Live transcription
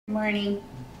Morning.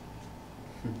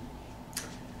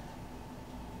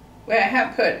 Well, I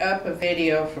have put up a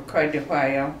video for quite a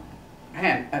while.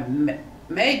 I've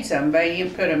made some, but I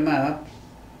didn't put them up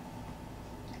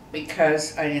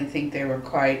because I didn't think they were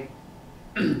quite...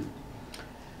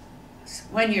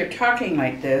 When you're talking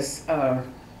like this,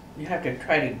 you have to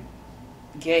try to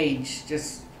gauge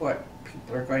just what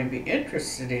people are going to be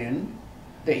interested in,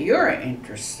 that you're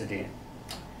interested in.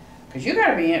 Because you got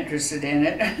to be interested in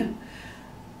it.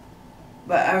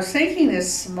 But I was thinking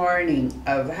this morning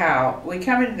of how we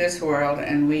come into this world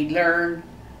and we learn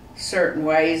certain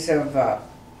ways of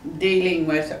dealing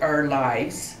with our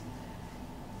lives.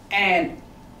 And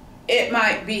it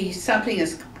might be something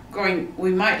that's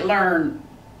we might learn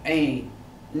a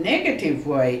negative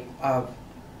way of,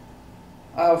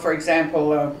 for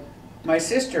example, my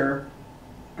sister,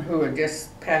 who had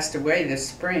just passed away this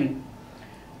spring,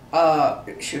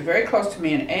 she was very close to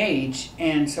me in age,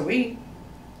 and so we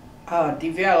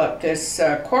developed this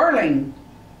quarreling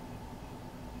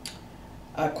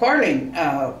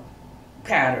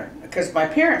pattern, because my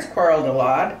parents quarreled a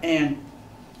lot, and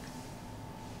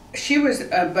she was,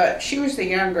 but she was the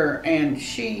younger, and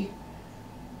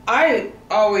I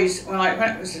always, when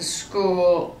I was to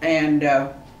school, and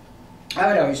I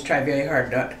would always try very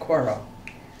hard not to quarrel.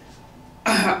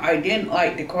 I didn't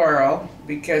like to quarrel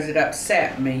because it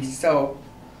upset me,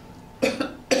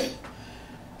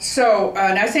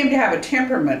 and I seemed to have a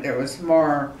temperament that was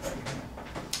more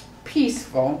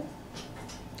peaceful,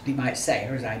 you might say,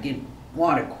 or I didn't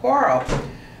want to quarrel.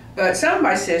 But some of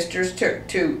my sisters took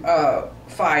to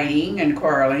fighting and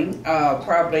quarreling,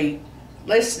 probably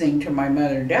listening to my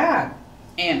mother and dad.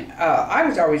 And I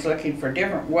was always looking for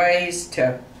different ways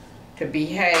to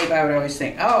behave. I would always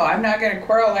think, oh, I'm not going to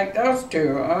quarrel like those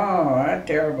two. Oh, that's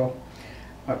terrible.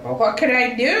 But what could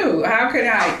I do? How could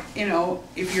I,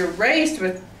 if you're raised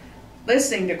with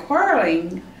listening to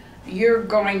quarreling, you're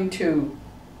going to,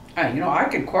 I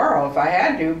could quarrel if I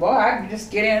had to. Boy, I could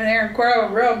just get in there and quarrel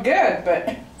real good.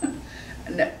 But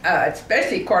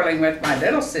especially quarreling with my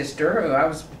little sister, who I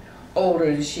was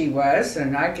older than she was,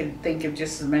 and I could think of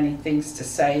just as many things to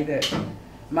say that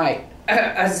might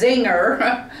a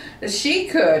zinger as she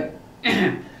could.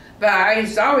 But I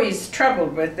was always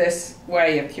troubled with this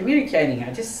way of communicating.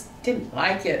 I just didn't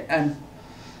like it.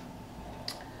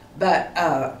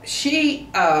 But she,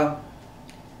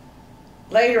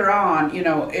 later on,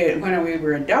 when we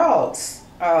were adults,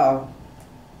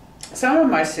 some of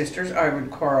my sisters I would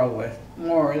quarrel with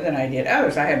more than I did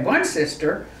others. I had one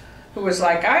sister who was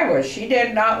like I was. She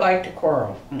did not like to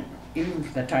quarrel, even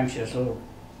from the time she was a little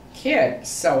kid.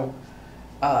 So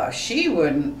she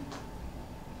wouldn't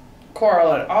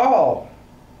quarrel at all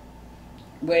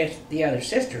with the other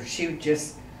sisters. She would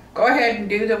just go ahead and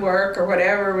do the work or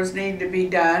whatever was needed to be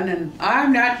done, and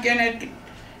I'm not going to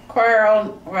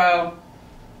quarrel. Well,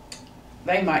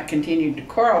 they might continue to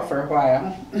quarrel for a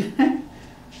while.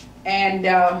 And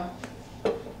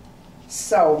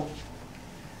so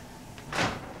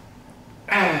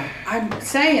I'm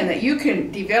saying that you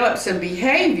can develop some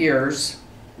behaviors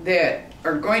that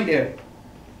are going to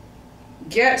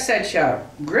get such a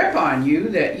grip on you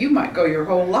that you might go your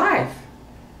whole life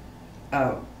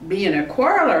being a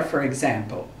quarreler, for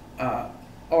example,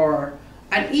 or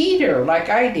an eater like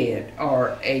I did,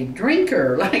 or a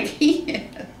drinker like he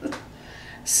is.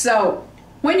 So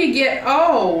when you get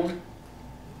old,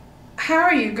 how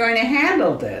are you going to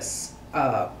handle this?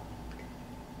 How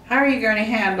are you going to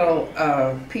handle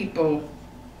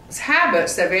people's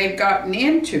habits that they've gotten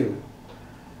into?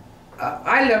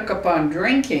 I look upon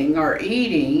drinking or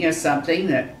eating as something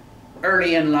that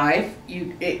early in life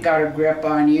it got a grip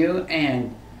on you,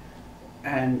 and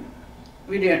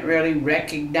we didn't really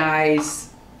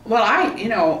recognize. Well,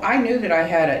 I knew that I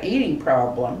had an eating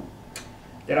problem,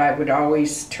 that I would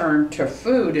always turn to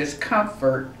food as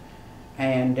comfort,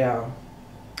 and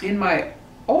in my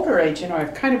older age,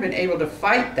 I've kind of been able to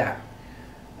fight that,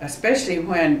 especially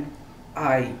when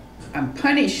I'm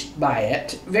punished by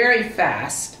it very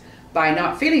fast by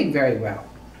not feeling very well.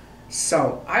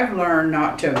 So I've learned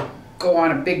not to go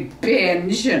on a big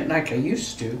binge like I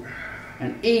used to,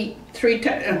 and eat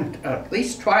at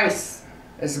least twice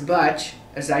as much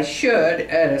as I should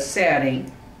at a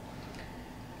setting.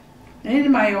 And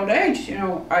in my old age,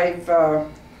 I've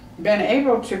been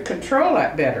able to control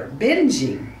that better,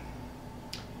 binging.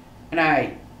 And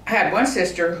I had one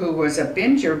sister who was a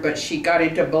binger, but she got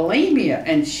into bulimia,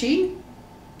 and she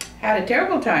had a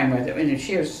terrible time with it, and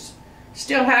she was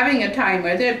still having a time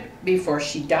with it before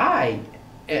she died,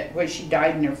 when she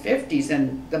died in her 50s,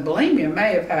 and the bulimia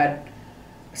may have had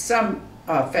some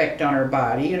effect on her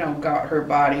body, got her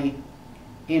body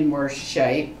in worse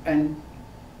shape, and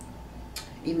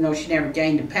even though she never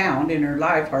gained a pound in her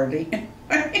life hardly.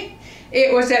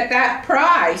 It was at that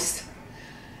price.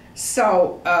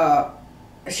 So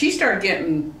she started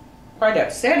getting quite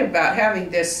upset about having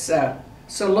this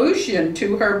solution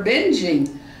to her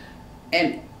binging.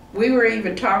 And we were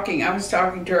even talking, I was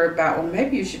talking to her about, well,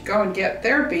 maybe you should go and get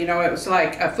therapy. You know, it was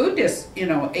like a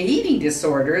an eating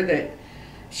disorder that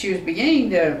she was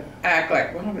beginning to act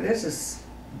like, well, this is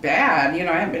bad. You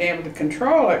know, I haven't been able to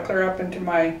control it clear up into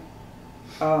my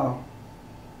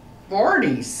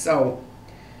 40s. So,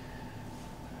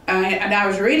 and I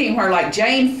was reading where like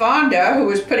Jane Fonda, who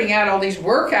was putting out all these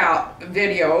workout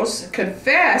videos,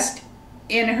 confessed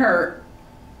in her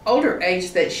older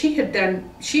age that she had been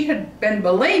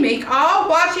bulimic all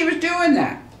while she was doing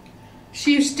that.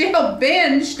 She still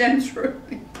binged and threw.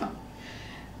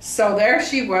 So there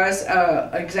she was,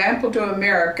 example to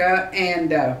America,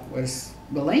 and was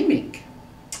bulimic.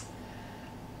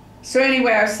 So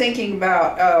anyway, I was thinking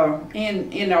about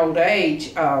in old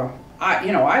age,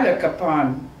 I look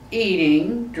upon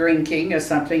eating, drinking as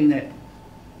something that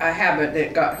a habit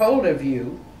that got hold of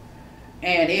you,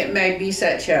 and it may be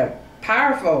such a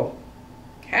powerful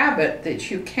habit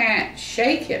that you can't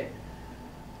shake it.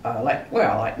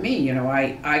 Like me, you know,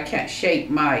 I can't shake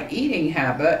my eating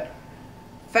habit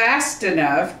fast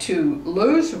enough to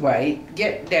lose weight,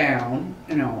 get down.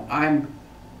 You know, I'm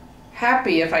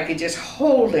happy if I could just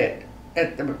hold it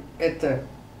at the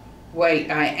weight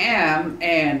I am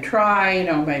and try, you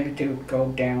know, maybe to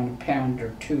go down a pound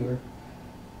or two,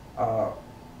 or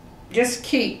just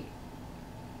keep,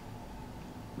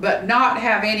 but not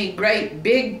have any great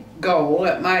big goal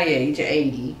at my age,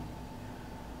 80.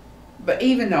 But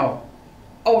even though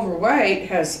overweight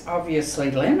has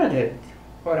obviously limited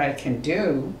what I can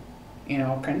do in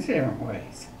all kinds of different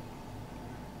ways.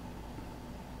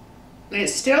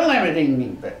 It's still limiting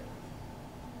me, but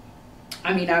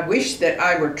I mean, I wish that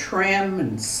I were trim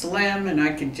and slim and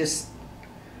I could just,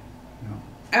 you know,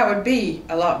 that would be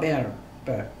a lot better,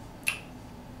 but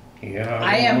yeah,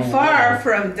 I am far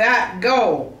from that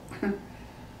goal.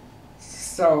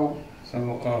 So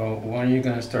when are you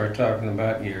going to start talking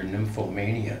about your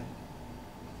nymphomania?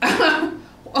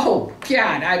 Oh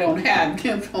God, I don't have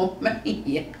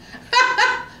nymphomania.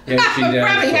 Yeah, she does.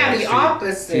 Probably have the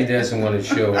opposite. She doesn't want to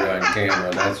show it on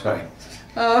camera. That's right.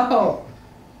 Oh,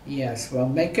 yes. Well,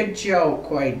 make a joke.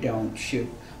 Why don't you?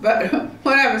 But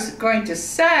what I was going to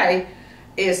say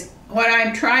is, when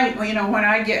I'm trying, you know, when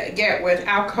I get with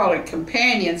alcoholic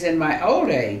companions in my old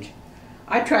age,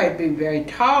 I try to be very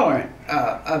tolerant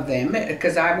of them,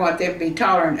 because I want them to be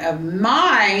tolerant of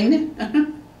mine,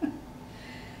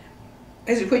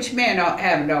 which men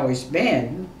haven't always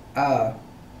been.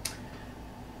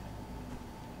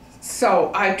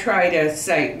 So I try to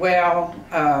say, well,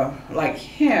 like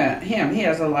him, he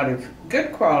has a lot of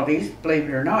good qualities, believe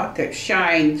it or not, that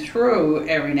shine through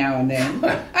every now and then.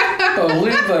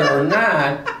 Believe it or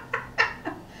not.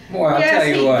 Boy, I'll Yes, tell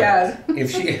you he what, does.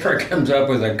 if she ever comes up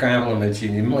with a compliment, she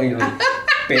immediately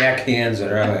backhands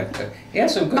it. He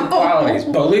has some good qualities.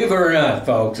 Believe it or not,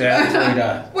 folks, absolutely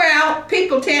does. Well,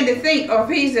 people tend to think, oh, if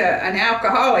he's an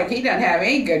alcoholic, he doesn't have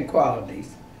any good qualities.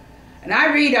 And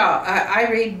I read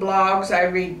blogs, I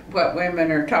read what women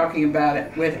are talking about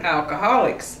it with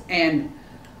alcoholics, and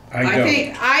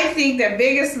I think the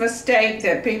biggest mistake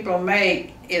that people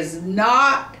make is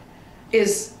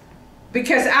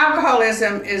because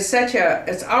alcoholism is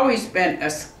it's always been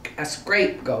a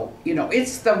scapegoat. You know,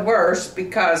 it's the worst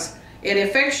because it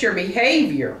affects your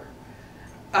behavior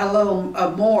a little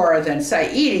more than,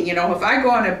 say, eating. You know, if I go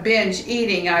on a binge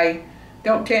eating, I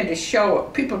don't tend to show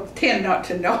it. People tend not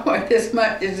to know it as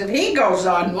much as if he goes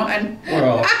on one.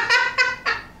 Well,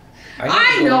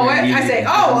 I know it. I say,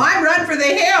 oh, I run for the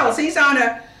hills. He's on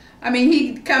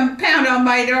he'd come pound on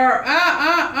my door,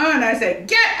 and I say,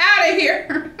 get out of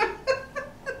here.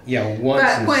 Yeah, once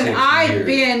But in when 6 I years,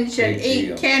 binge and big eat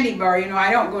deal. candy bar, you know, I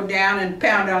don't go down and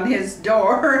pound on his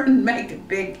door and make a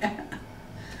big,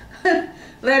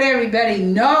 let everybody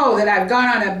know that I've gone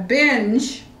on a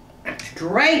binge,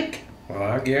 drank Well,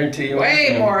 I guarantee you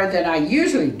way more than I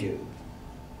usually do.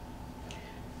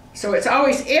 So it's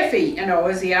always iffy, you know,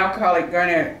 is the alcoholic going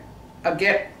to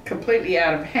get completely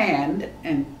out of hand?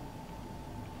 And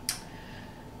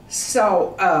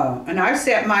so, and I've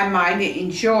set my mind to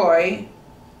enjoy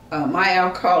my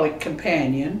alcoholic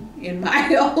companion in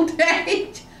my old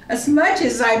age as much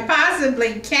as I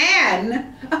possibly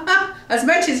can, as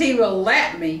much as he will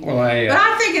let me. Well, but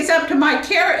I think it's up to my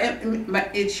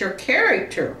character. It's your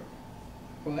character.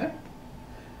 What?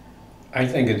 I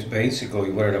think it's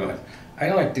basically what it is.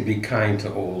 I like to be kind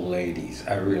to old ladies.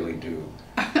 I really do.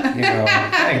 You know,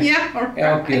 Yeah, right.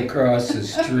 help you across the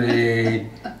street,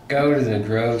 go to the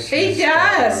grocery He store.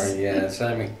 does. Yes,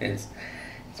 I mean, it's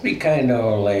be kind to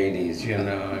old ladies, you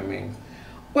know, I mean.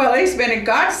 Well, it's been a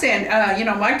godsend. You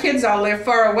know, my kids all live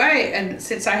far away, and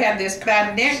since I had this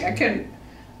bad neck, I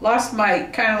lost my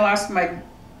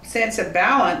sense of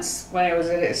balance when it was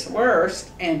at its worst,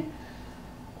 and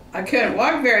I couldn't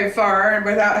walk very far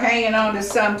without hanging on to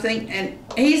something. And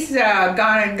he's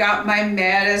gone and got my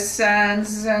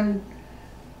medicines and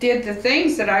did the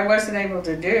things that I wasn't able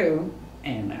to do.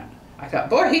 And I thought,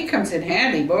 boy, he comes in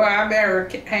handy. Boy, I better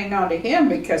hang on to him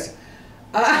because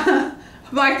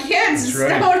my kids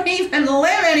don't even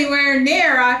live anywhere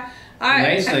near. The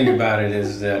nice thing about it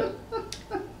is that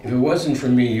if it wasn't for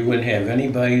me, you wouldn't have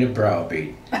anybody to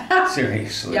browbeat.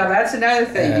 Seriously. Yeah, that's another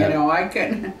thing, you know, I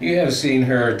couldn't. You have seen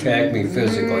her attack me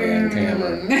physically on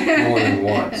camera more than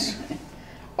once.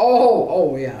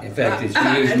 Oh, yeah. In fact, it's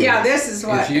usually, yeah, this is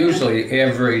what. It's usually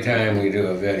every time we do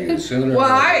a video, sooner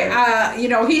well, or later. you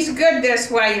know, he's good this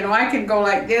way. You know, I can go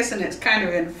like this and it's kind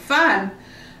of in fun.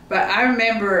 But I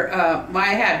remember I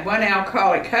had one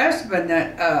alcoholic husband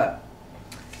that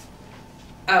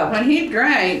when he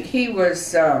drank, he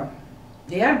was,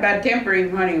 he had a bad temper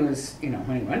even when he was, you know,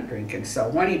 when he wasn't drinking. So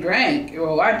when he drank,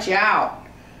 well, watch out.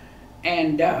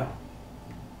 And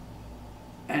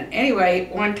anyway,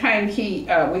 one time we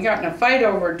got in a fight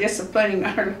over disciplining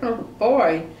our little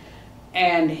boy,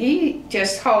 and he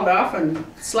just hauled off and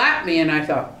slapped me, and I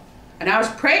thought, and I was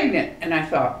pregnant, and I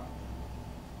thought,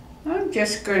 I'm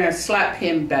just going to slap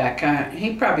him back.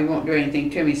 He probably won't do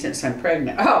anything to me since I'm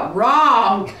pregnant. Oh,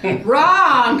 wrong,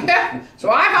 wrong.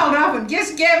 So I hauled off and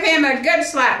just gave him a good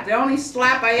slap, the only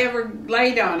slap I ever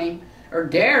laid on him, or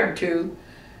dared to.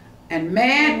 And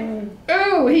man,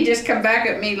 ooh, he just come back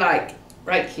at me like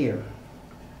right here,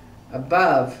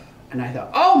 above. And I thought,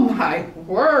 oh my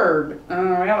word.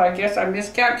 Well, I guess I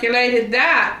miscalculated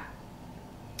that.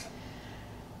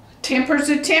 Temper's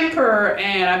a temper,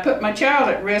 and I put my child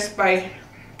at risk by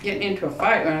getting into a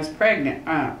fight when I was pregnant.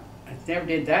 I never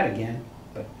did that again.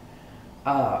 But,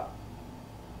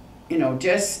 you know,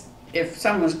 just if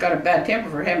someone's got a bad temper,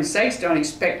 for heaven's sakes, don't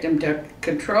expect them to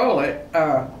control it.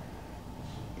 You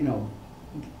know,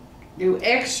 do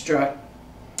extra.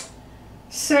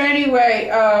 So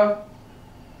anyway, I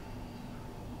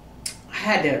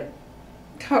had to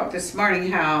talk this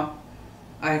morning how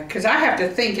because I have to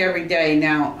think every day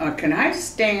now, can I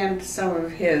stand some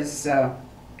of his,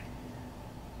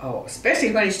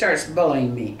 especially when he starts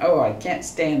bullying me. Oh, I can't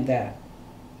stand that.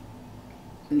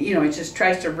 You know, he just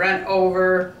tries to run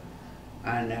over,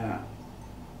 and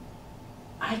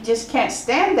I just can't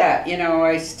stand that. You know,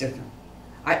 I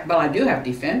do have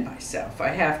to defend myself. I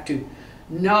have to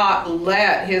not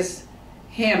let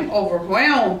him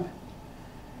overwhelm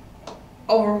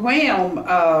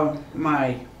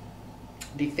my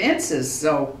defenses,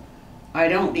 so I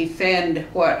don't defend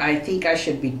what I think I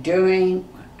should be doing,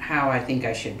 how I think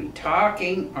I should be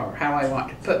talking, or how I want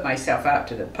to put myself out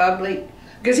to the public,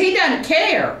 because he doesn't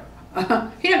care.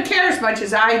 He doesn't care as much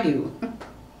as I do.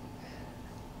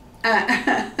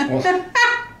 Well,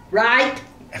 right?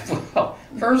 Well,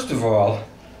 first of all,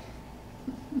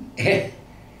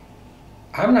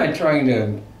 I'm not trying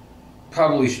to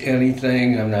publish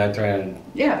anything. I'm not trying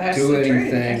to do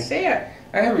anything. That's it.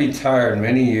 I retired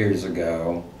many years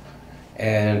ago,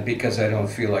 and because I don't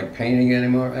feel like painting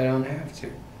anymore, I don't have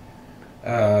to.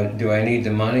 Do I need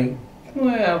the money?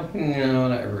 Well, no,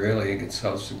 not really. I get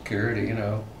Social Security, you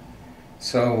know.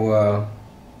 So,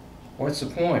 what's the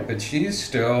point? But she's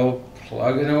still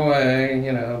plugging away,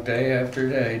 you know, day after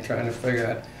day, trying to figure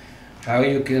out how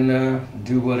you can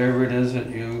do whatever it is that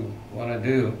you want to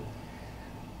do.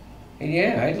 And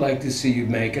yeah, I'd like to see you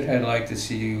make it. I'd like to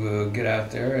see you get out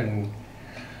there and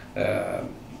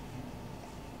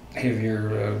have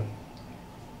your,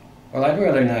 well, I'd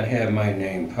rather not have my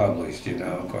name published, you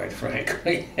know, quite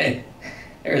frankly.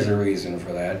 There's a reason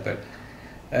for that, but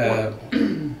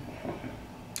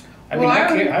I mean,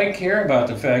 I care about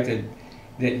the fact that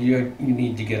you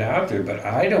need to get out there, but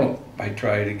I don't. I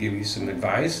try to give you some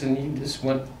advice, and you just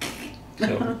want.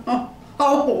 So.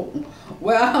 Oh,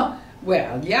 well,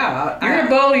 yeah. You're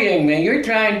bullying me. You're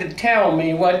trying to tell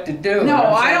me what to do. No,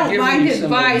 I don't mind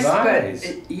advice,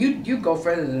 but you go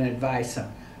further than advice.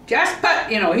 Just put,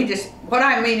 you know, what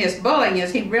I mean is bullying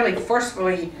is he really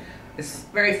is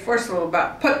very forceful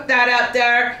about put that out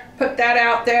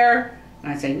there.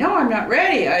 And I say, no, I'm not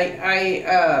ready.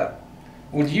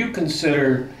 Would you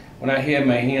consider when I have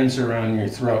my hands around your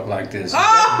throat like this, is Oh,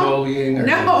 that bullying or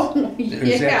no,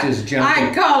 is that just gentle,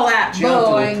 I call that gentle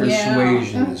bullying,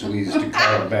 persuasion, as we used to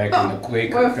call it back in the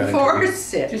Quaker Well, country?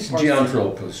 force it. Just force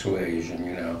gentle persuasion,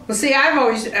 you know. Well, see, I've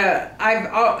always,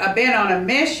 I've been on a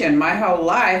mission my whole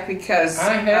life because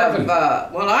I haven't.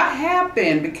 well, I have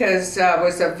been because I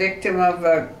was a victim of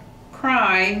a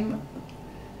crime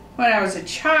when I was a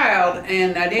child,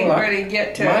 and I didn't really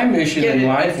get to. My mission get in it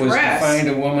life was to addressed. find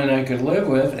a woman I could live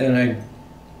with, and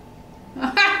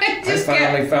I Just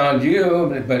finally found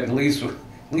you. But at least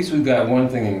we've got one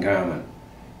thing in common.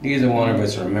 Neither one of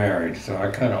us are married, so I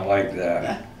kind of like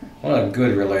that. One of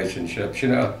good relationships, you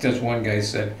know. Just one guy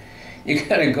said, "You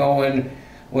got to go in,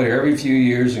 every few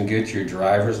years and get your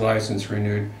driver's license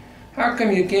renewed. How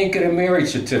come you can't get a marriage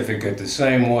certificate the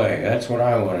same way?" That's what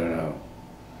I want to know.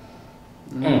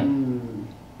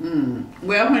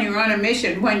 Well, when you're on a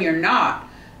mission, when you're not,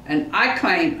 and I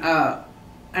claim,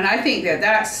 and I think that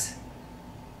that's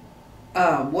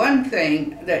one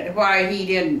thing that why he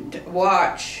didn't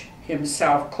watch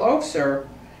himself closer.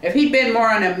 If he'd been more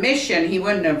on a mission, he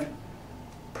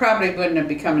probably wouldn't have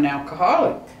become an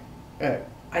alcoholic.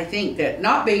 I think that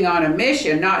not being on a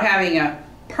mission, not having a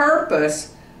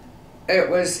purpose, it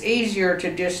was easier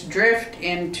to just drift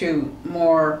into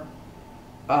more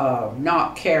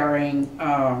not caring,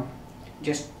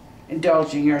 just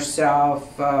indulging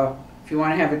yourself. If you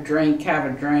want to have a drink,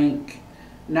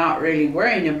 not really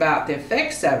worrying about the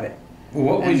effects of it. Well,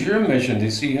 what was your mission? To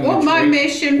see how Well, my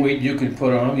mission. weight you could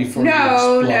put on before you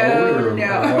No, explode? Or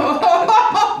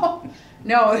what?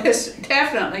 No, this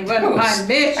definitely wasn't my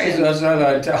mission. I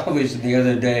saw on television the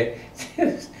other day. I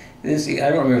don't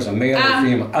remember if it was a male or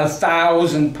female.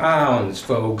 1,000 pounds,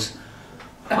 folks.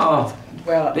 Oh,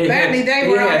 well, apparently they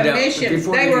were on a mission.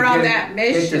 They were on that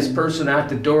mission. Get this person out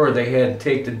the door, they had to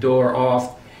take the door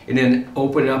off and then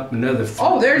open up another.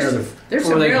 There's some real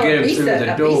door.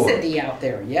 obesity out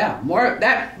there. Yeah,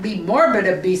 that'd be morbid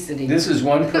obesity. This is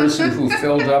one person who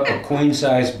filled up a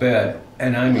queen-size bed,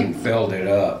 and I mean filled it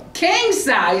up. King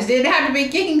size. It had to be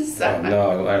king size.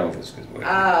 No, I don't think it's good.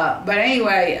 But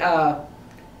anyway,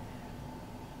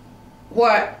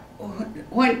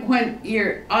 when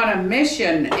you're on a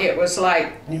mission, it was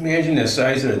like. Can you imagine the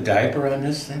size of the diaper on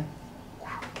this thing?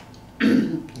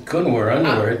 You couldn't wear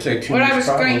underwear. It'd take too much. What I was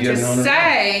problem going to getting on it.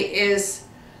 say is,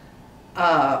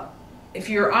 if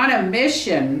you're on a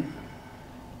mission,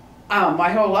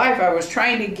 my whole life I was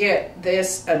trying to get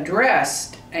this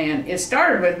addressed, and it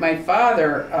started with my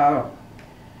father,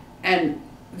 and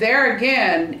there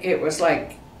again, it was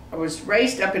like I was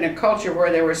raised up in a culture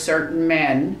where there were certain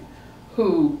men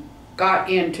who got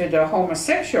into the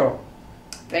homosexual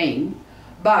thing,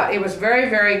 but it was very,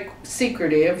 very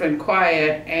secretive and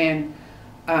quiet, and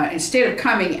instead of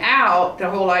coming out, the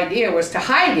whole idea was to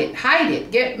hide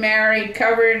it, get married,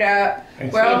 cover it up.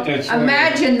 Well,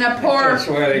 imagine the poor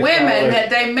women that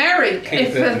they married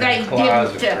if they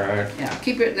didn't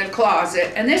keep it in the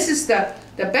closet. And this is the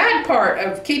bad part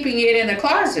of keeping it in the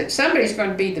closet. Somebody's going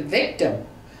to be the victim,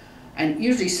 and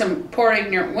usually some poor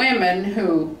ignorant women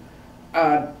who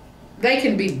they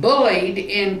can be bullied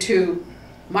into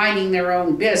minding their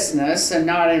own business and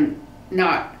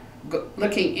not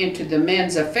looking into the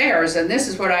men's affairs. And this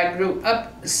is what I grew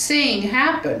up seeing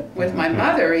happen with my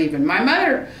mother. Even my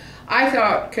mother, I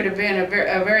thought, could have been a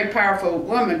very powerful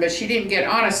woman, but she didn't get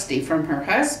honesty from her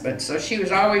husband, so she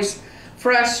was always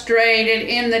frustrated,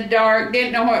 in the dark,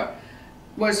 didn't know what,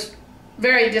 was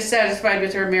very dissatisfied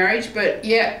with her marriage. But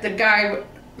yet the guy,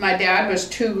 my dad, was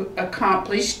too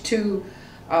accomplished, too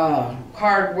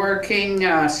hardworking,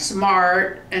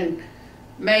 smart, and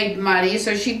made money,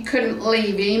 so she couldn't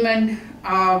leave him. And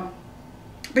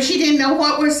but she didn't know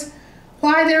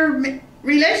why their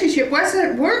relationship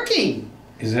wasn't working.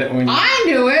 Is that when I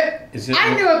knew it?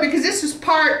 I knew it because this was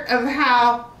part of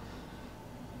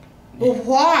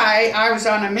why I was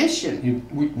on a mission.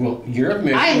 Your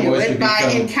mission I knew was it to by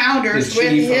become encounters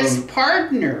with his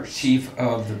partners. Chief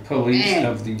of the police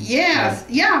of the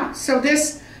So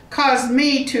this caused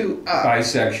me to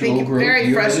bisexual be group.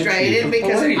 very frustrated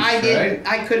because police,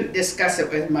 I couldn't discuss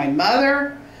it with my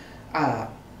mother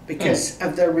because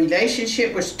of their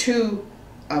relationship was too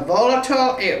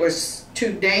volatile. It was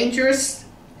too dangerous,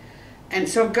 and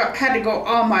so had to go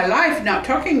all my life not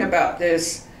talking about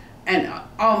this, and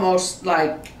almost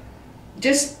like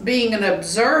just being an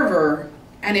observer.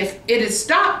 And if it had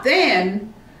stopped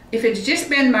then, if it's just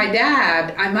been my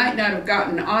dad, I might not have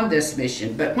gotten on this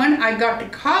mission. But when I got to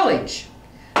college,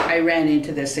 I ran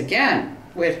into this again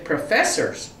with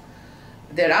professors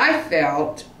that I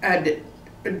felt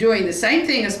doing the same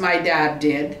thing as my dad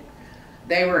did.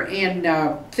 They were in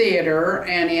theater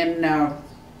and in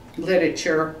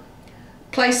literature,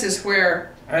 places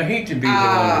where... I hate to be the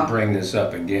one to bring this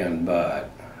up again, but...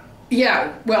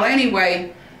 Yeah, well,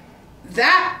 anyway,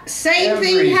 that same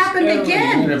thing happened again.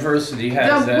 Every university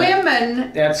has the that.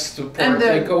 Women... That's the part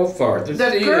they go for. The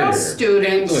theater, girl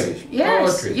students... English,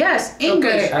 yes, poetry. yes,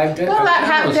 English. Okay, well, that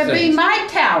happened to be my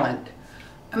talent.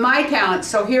 My talent.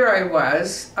 So here I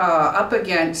was, up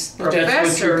against professors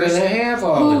that's what you're gonna have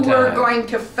all who the time. were going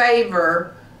to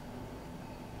favor...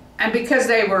 And because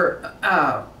they were...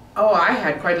 I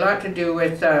had quite a lot to do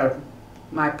with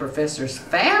my professor's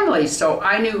family, so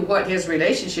I knew what his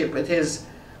relationship with his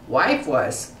wife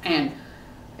was, and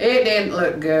it didn't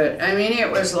look good. I mean,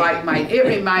 it was like it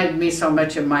reminded me so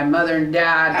much of my mother and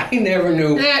dad. I never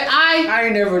knew. I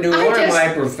never knew one of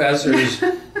my professors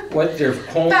what their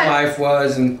home life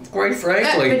was, and quite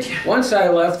frankly, once I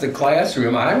left the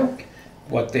classroom, I don't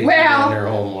what they did in their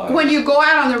home life. When you go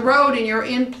out on the road and you're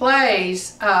in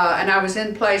plays, and I was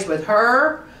in plays with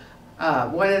her.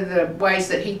 One of the ways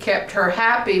that he kept her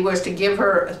happy was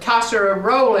to toss her a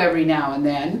roll every now and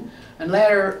then, and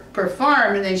let her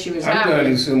perform, and then she was happy. I'm going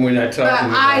to assume we're not talking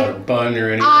about a bun or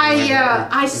anything like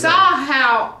that. I saw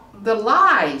how the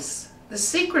lies, the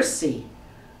secrecy,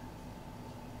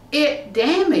 it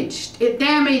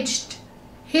damaged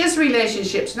his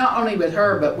relationships, not only with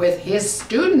her, but with his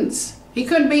students. He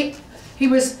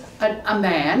was a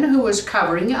man who was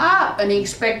covering up, and he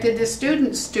expected the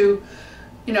students to,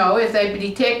 if they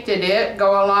detected it,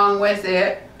 go along with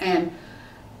it. And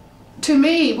to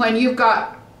me, when you've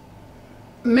got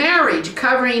marriage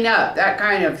covering up, that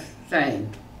kind of thing,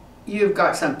 you've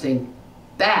got something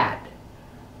bad.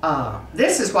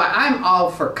 This is why I'm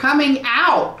all for coming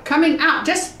out,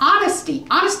 just honesty.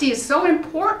 Honesty is so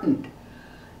important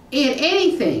in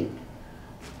anything.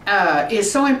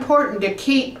 Is so important to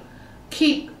keep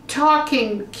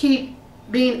talking, keep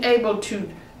being able to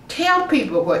tell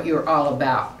people what you're all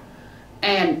about.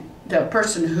 And the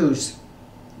person who's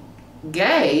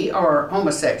gay or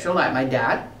homosexual, like my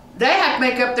dad, they have to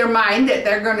make up their mind that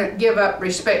they're going to give up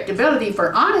respectability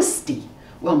for honesty.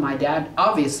 Well, my dad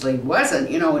obviously wasn't.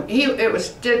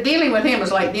 Dealing with him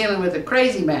was like dealing with a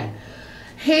crazy man.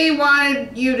 He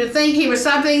wanted you to think he was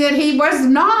something that he was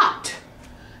not.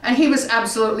 And he was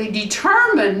absolutely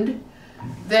determined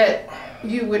that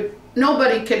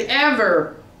nobody could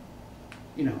ever,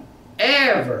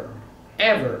 ever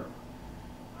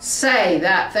say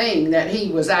that thing that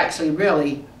he was actually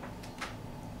really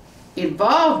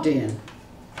involved in.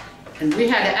 And we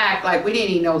had to act like we didn't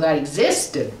even know that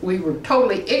existed. We were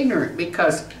totally ignorant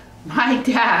because my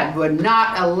dad would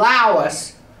not allow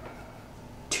us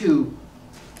to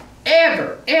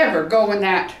ever go to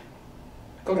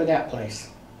that place.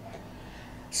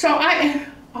 So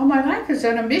all my life was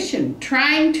on a mission,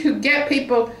 trying to get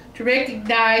people to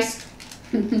recognize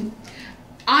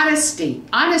honesty.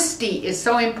 Honesty is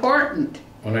so important.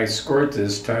 When I squirt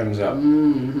this, time's up. I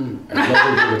loaded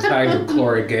it with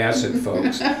hydrochloric acid,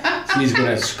 folks. She's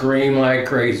going to scream like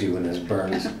crazy when this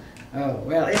burns. Oh,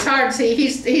 well, it's hard. See,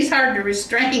 he's hard to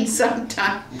restrain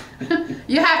sometimes.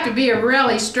 You have to be a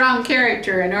really strong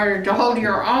character in order to hold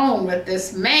your own with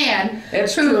this man.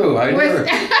 That's true. I never...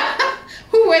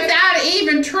 who, without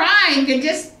even trying, could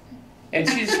just... And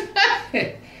she's...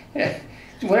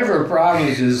 one of her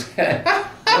problems is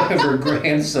one of her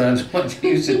grandsons, when she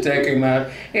used to take him out,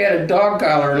 he had a dog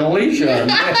collar and a leash on.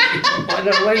 Come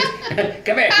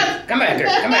back, come back,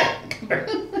 come back.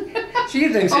 She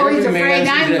thinks every man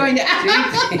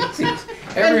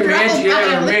every man she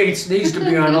ever meets needs to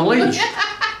be on a leash.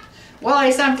 Well,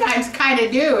 they sometimes kind of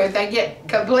do if they get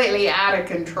completely out of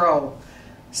control.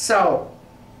 So,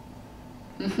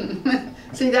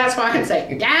 see, that's why I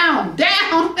say, down,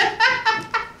 down.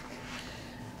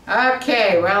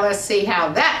 Okay, well, let's see how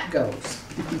that goes.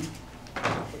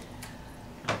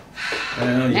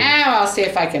 Now I'll see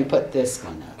if I can put this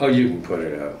one up. Oh, you can put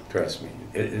it up. Trust me.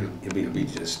 It'll be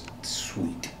just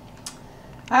sweet.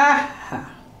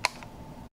 Aha.